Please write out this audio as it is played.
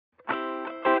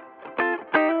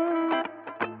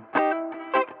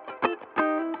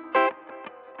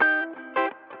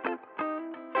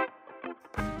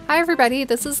Hi everybody,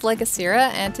 this is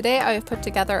Legacera, and today I have put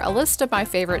together a list of my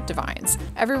favorite divines.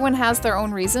 Everyone has their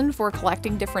own reason for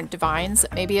collecting different divines.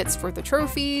 Maybe it's for the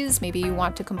trophies, maybe you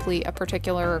want to complete a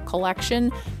particular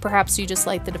collection, perhaps you just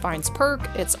like the divine's perk,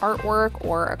 its artwork,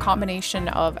 or a combination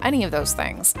of any of those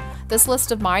things. This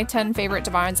list of my 10 favorite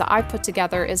divines that I put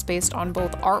together is based on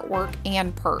both artwork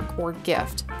and perk, or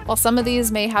gift. While some of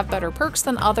these may have better perks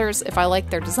than others, if I like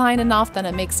their design enough, then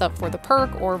it makes up for the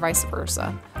perk, or vice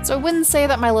versa. So I wouldn't say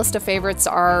that my list of favorites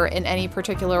are in any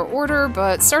particular order,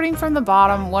 but starting from the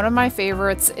bottom, one of my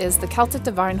favorites is the Celtic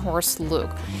divine Howrse Luke.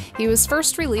 He was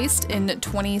first released in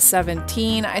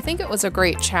 2017. I think it was a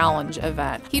great challenge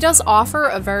event. He does offer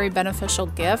a very beneficial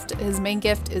gift. His main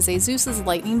gift is a Zeus's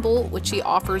lightning bolt, which he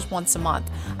offers once a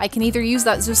month. I can either use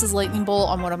that Zeus's lightning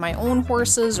bolt on one of my own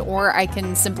horses, or I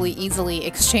can simply easily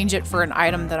exchange it for an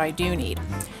item that I do need.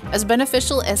 As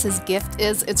beneficial as his gift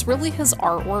is, it's really his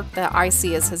artwork that I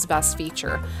see as his best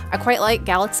feature. I quite like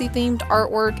galaxy-themed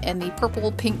artwork, and the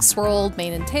purple-pink swirled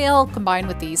mane and tail combined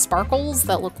with the sparkles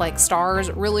that look like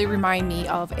stars really remind me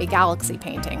of a galaxy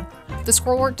painting. The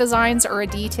scrollwork designs are a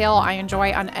detail I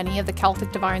enjoy on any of the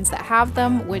Celtic divines that have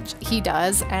them, which he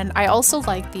does, and I also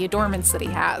like the adornments that he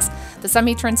has. The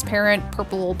semi-transparent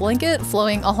purple blanket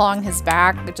flowing along his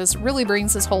back, it just really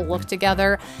brings his whole look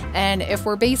together, and if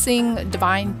we're basing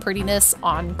divine prettiness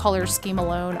on color scheme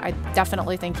alone, I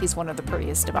definitely think he's one of the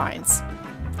prettiest divines.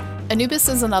 Anubis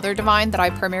is another divine that I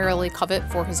primarily covet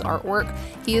for his artwork.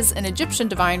 He is an Egyptian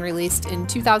divine released in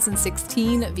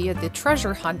 2016 via the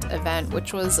Treasure Hunt event,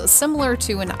 which was similar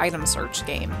to an item search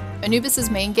game. Anubis's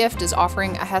main gift is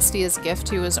offering a Hestia's gift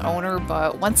to his owner,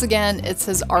 but once again, it's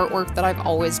his artwork that I've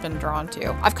always been drawn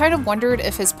to. I've kind of wondered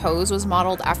if his pose was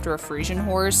modeled after a Frisian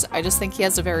horse. I just think he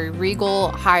has a very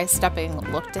regal, high-stepping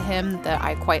look to him that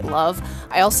I quite love.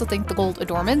 I also think the gold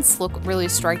adornments look really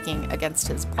striking against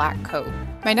his black coat.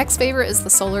 My next favorite is the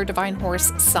Solar Divine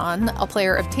Howrse Sun. A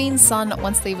player obtains Sun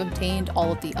once they've obtained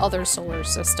all of the other solar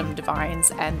system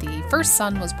divines, and the first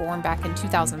Sun was born back in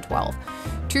 2012.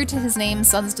 True to his name,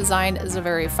 Sun's design is a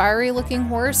very fiery looking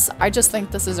horse. I just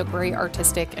think this is a great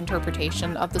artistic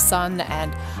interpretation of the sun,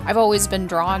 and I've always been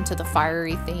drawn to the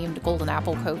fiery themed golden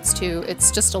apple coats too.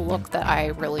 It's just a look that I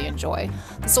really enjoy.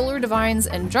 The solar divines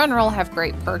in general have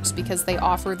great perks because they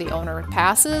offer the owner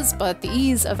passes, but the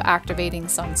ease of activating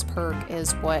Sun's perk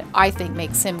is what I think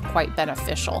makes him quite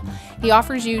beneficial. He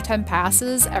offers you 10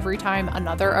 passes every time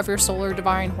another of your solar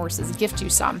divine horses gift you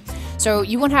some, so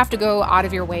you won't have to go out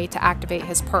of your way to activate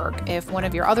his perk. If one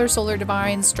of your other solar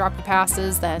divines drop you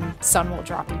passes, then Sun will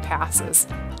drop you passes.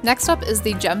 Next up is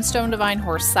the Gemstone divine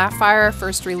Howrse Sapphire,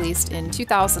 first released in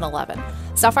 2011.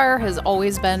 Sapphire has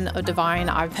always been a divine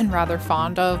I've been rather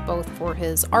fond of, both for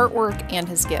his artwork and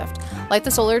his gift. Like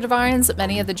the solar divines,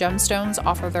 many of the gemstones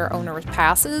offer their owner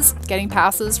passes. Getting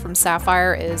passes from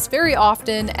Sapphire is very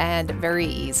often and very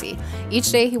easy.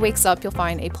 Each day he wakes up, you'll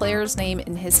find a player's name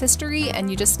in his history, and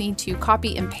you just need to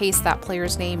copy and paste that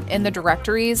player's name in the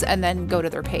directories and then go to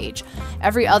their page.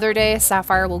 Every other day,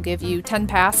 Sapphire will give you 10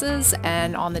 passes,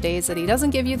 and on the days that he doesn't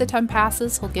give you the 10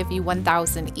 passes, he'll give you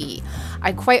 1000 E.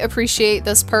 I quite appreciate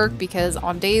this perk because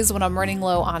on days when I'm running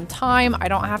low on time, I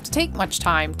don't have to take much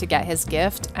time to get his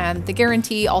gift, and the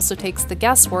guarantee also takes the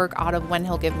guesswork out of when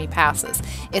he'll give me passes.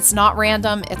 It's not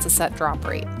random, it's a set drop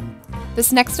rate.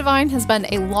 This next divine has been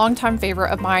a longtime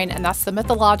favorite of mine, and that's the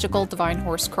mythological divine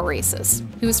horse Howrse.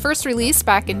 He was first released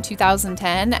back in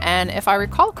 2010, and if I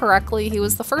recall correctly, he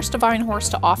was the first divine horse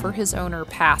to offer his owner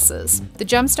passes. The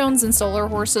gemstones and solar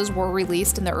horses were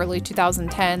released in the early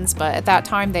 2010s, but at that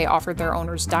time they offered their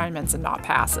owners diamonds and not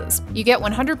passes. You get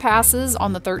 100 passes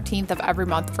on the 13th of every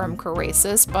month from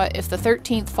Howrse, but if the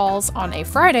 13th falls on a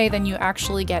Friday, then you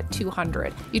actually get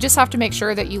 200. You just have to make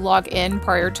sure that you log in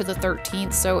prior to the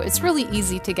 13th, so it's really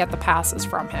easy to get the passes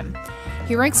from him.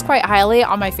 He ranks quite highly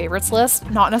on my favorites list,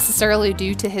 not necessarily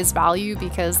due to his value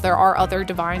because there are other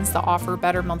divines that offer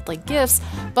better monthly gifts,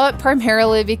 but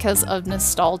primarily because of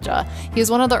nostalgia. He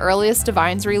is one of the earliest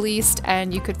divines released,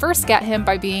 and you could first get him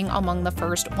by being among the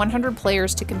first 100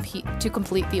 players to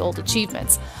complete the old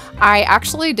achievements. I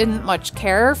actually didn't much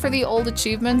care for the old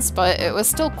achievements, but it was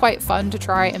still quite fun to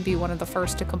try and be one of the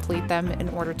first to complete them in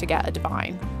order to get a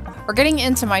divine. We're getting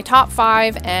into my top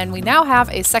 5, and we now have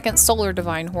a second solar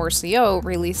divine Howrse Theo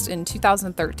released in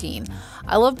 2013.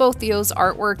 I love both Theo's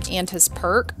artwork and his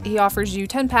perk. He offers you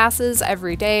 10 passes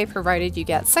every day, provided you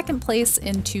get second place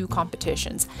in 2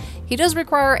 competitions. He does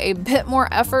require a bit more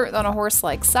effort than a horse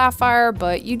like Sapphire,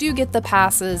 but you do get the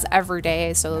passes every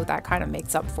day, so that kind of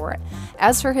makes up for it.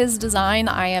 As for his design,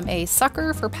 I am a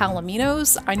sucker for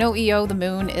palominos. I know Io the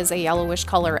moon is a yellowish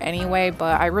color anyway,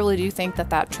 but I really do think that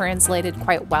that translated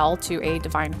quite well well to a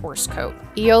divine horse coat.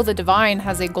 Io the Divine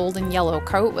has a golden yellow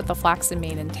coat with a flaxen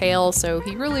mane and tail, so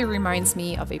he really reminds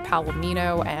me of a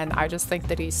Palomino, and I just think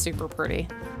that he's super pretty.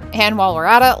 And while we're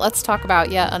at it, let's talk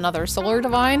about yet another solar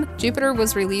divine. Jupiter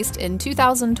was released in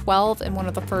 2012 in one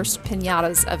of the first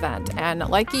Pinatas event, and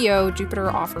like Io, Jupiter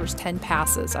offers 10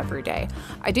 passes every day.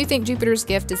 I do think Jupiter's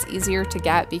gift is easier to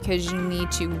get because you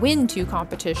need to win 2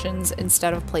 competitions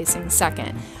instead of placing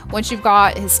second. Once you've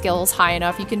got his skills high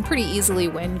enough, you can pretty easily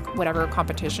win whatever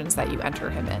competitions that you enter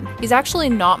him in. He's actually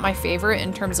not my favorite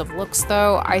in terms of looks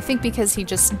though, I think because he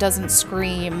just doesn't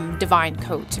scream divine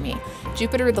coat to me.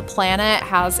 Jupiter the planet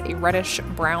has a reddish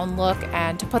brown look,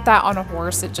 and to put that on a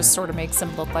horse, it just sort of makes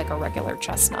him look like a regular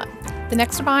chestnut. The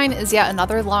next divine is yet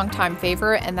another longtime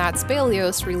favorite, and that's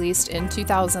Balios, released in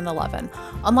 2011.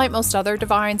 Unlike most other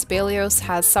divines, Balios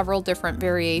has several different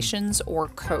variations or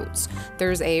coats.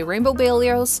 There's a Rainbow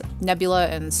Balios, Nebula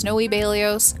and Snowy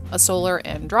Balios, a Solar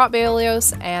and Drop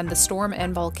Balios, and the Storm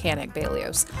and Volcanic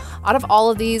Balios. Out of all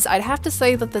of these, I'd have to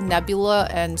say that the Nebula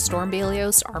and Storm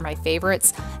Balios are my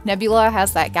favorites. Nebula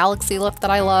has that galaxy look that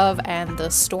I love, and the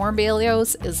Storm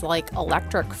Balios is like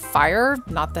electric fire.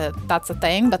 Not that that's a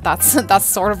thing, but that's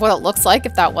sort of what it looks like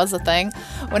if that was a thing.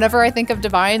 Whenever I think of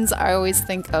divines, I always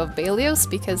think of Balios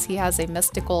because he has a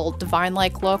mystical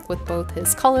divine-like look with both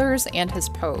his colors and his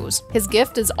pose. His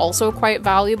gift is also quite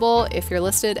valuable. If you're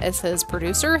listed as his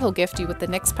producer, he'll gift you with the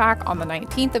Nyx pack on the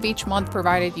 19th of each month,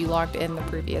 provided you logged in the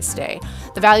previous day.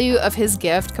 The value of his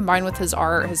gift combined with his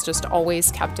art has just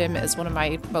always kept him as one of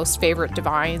my most favorite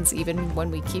divines. Even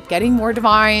when we keep getting more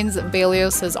divines,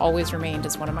 Balios has always remained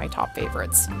as one of my top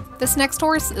favorites. This next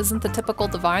horse isn't the typical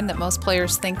divine that most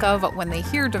players think of when they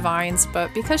hear divines,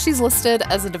 but because she's listed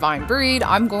as a divine breed,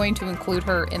 I'm going to include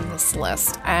her in this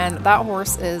list, and that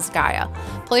horse is Gaia.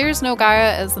 Players know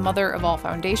Gaia as the mother of all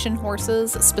foundation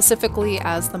horses, specifically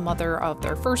as the mother of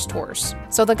their first horse.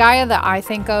 So the Gaia that I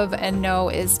think of and know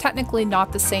is technically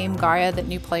not the same Gaia that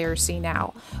new players see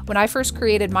now. When I first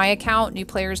created my account, new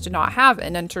players did not have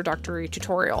an introductory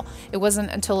tutorial. It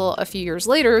wasn't until a few years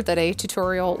later that a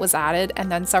tutorial was added,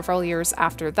 and then several years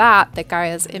after that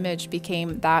Gaia's image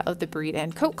became that of the breed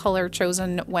and coat color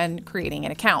chosen when creating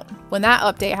an account. When that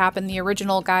update happened, the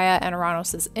original Gaia and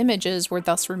Uranus' images were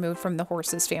thus removed from the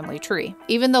horse's family tree.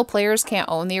 Even though players can't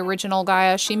own the original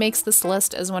Gaia, she makes this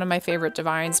list as one of my favorite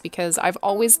divines because I've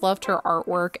always loved her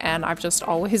artwork, and I've just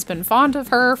always been fond of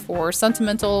her for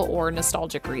sentimental or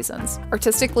nostalgic reasons.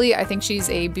 Artistically, I think she's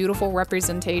a beautiful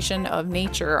representation of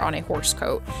nature on a horse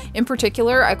coat. In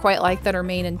particular, I quite like that her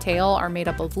mane and tail are made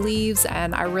up of leaves,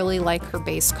 and I really like her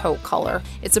base coat color.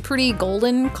 It's a pretty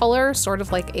golden color, sort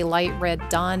of like a light red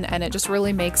dun, and it just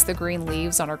really makes the green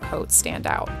leaves on her coat stand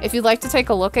out. If you'd like to take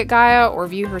a look at Gaia or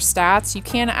view her stats, you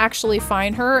can actually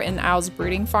find her in Ao's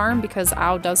breeding farm because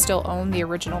Ao does still own the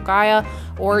original Gaia,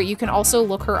 or you can also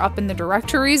look her up in the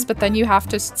directories, but then you have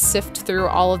to sift through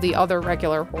all of the other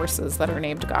regular horses that are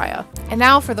named Gaia. And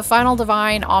now for the final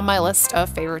divine on my list of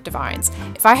favorite divines.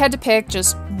 If I had to pick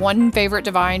just one favorite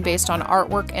divine based on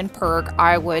artwork and perk,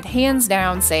 I would hands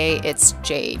down say it's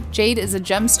Jade. Jade is a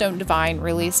gemstone divine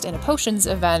released in a potions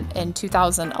event in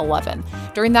 2011.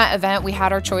 During that event, we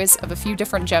had our choice of a few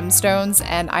different gemstones,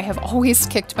 and I have always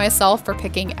kicked myself for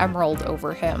picking emerald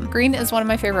over him. Green is one of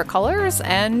my favorite colors,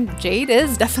 and Jade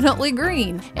is definitely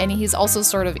green. And he's also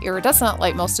sort of iridescent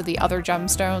like most of the other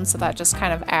gemstones, so that just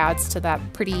kind of adds to that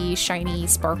pretty shiny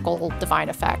sparkle divine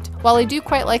effect. While I do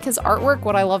quite like his artwork,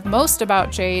 what I love most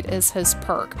about Jade is his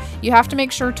perk. You have to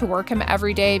make sure to work him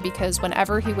every day because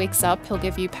whenever he wakes up, he'll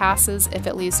give you passes if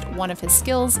at least one of his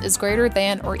skills is greater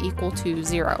than or equal to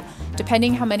 0.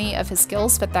 Depending how many of his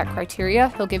skills fit that criteria,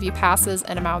 he'll give you passes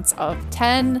in amounts of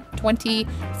 10, 20,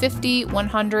 50,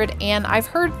 100, and I've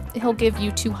heard he'll give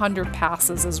you 200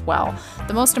 passes as well.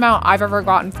 The most amount I've ever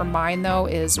gotten from mine though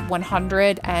is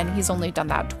 100, and he's only done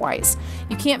that twice.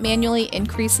 You can't manually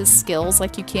increase his skills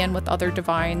like you can with other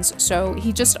divines, so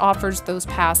he just offers those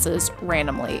passes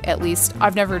randomly. At least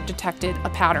I've never detected a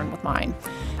pattern with mine.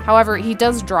 However, he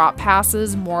does drop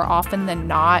passes more often than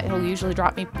not. He'll usually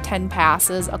drop me 10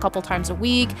 passes a couple times a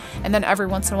week, and then every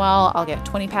once in a while I'll get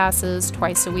 20 passes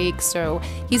twice a week, so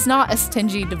he's not a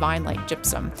stingy divine like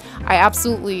Gypsum. I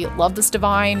absolutely love this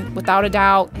divine. Without a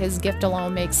doubt, his gift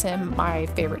alone makes him my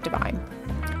favorite divine.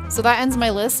 So that ends my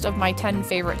list of my 10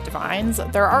 favorite divines.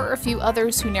 There are a few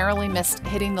others who narrowly missed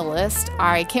hitting the list.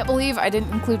 I can't believe I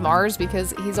didn't include Mars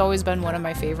because he's always been one of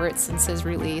my favorites since his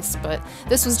release, but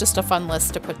this was just a fun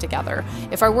list to put together.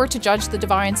 If I were to judge the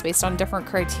divines based on different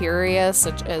criteria,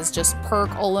 such as just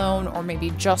perk alone or maybe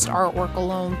just artwork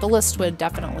alone, the list would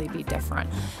definitely be different.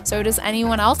 So does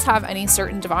anyone else have any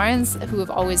certain divines who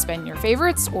have always been your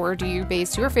favorites, or do you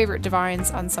base your favorite divines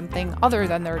on something other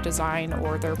than their design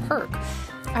or their perk?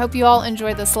 I hope you all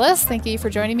enjoyed this list. Thank you for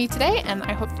joining me today, and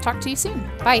I hope to talk to you soon.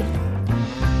 Bye!